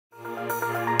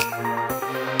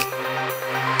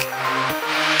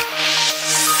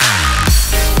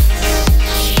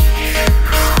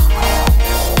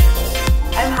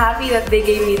they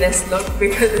gave me this look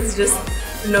because it's just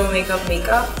no makeup.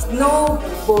 No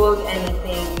bold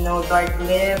anything, no dark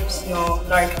lips, no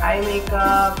dark eye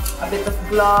makeup, a bit of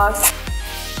gloss.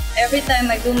 Every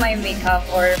time I do my makeup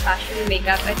or fashion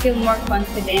makeup, I feel more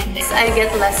confident. I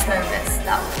get less nervous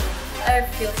now. I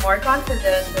feel more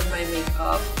confident with my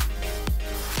makeup.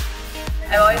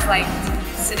 I always like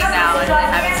sitting down and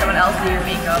having someone else do your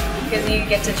makeup because you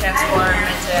get to transform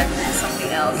into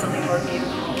something else, something more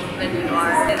beautiful than you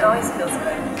are. It always feels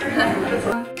good.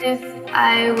 If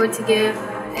I were to give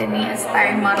any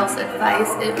aspiring models advice,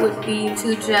 it would be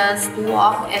to just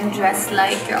walk and dress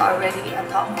like you're already a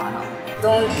top model.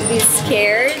 Don't be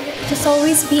scared. Just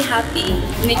always be happy.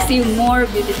 It makes you more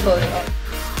beautiful.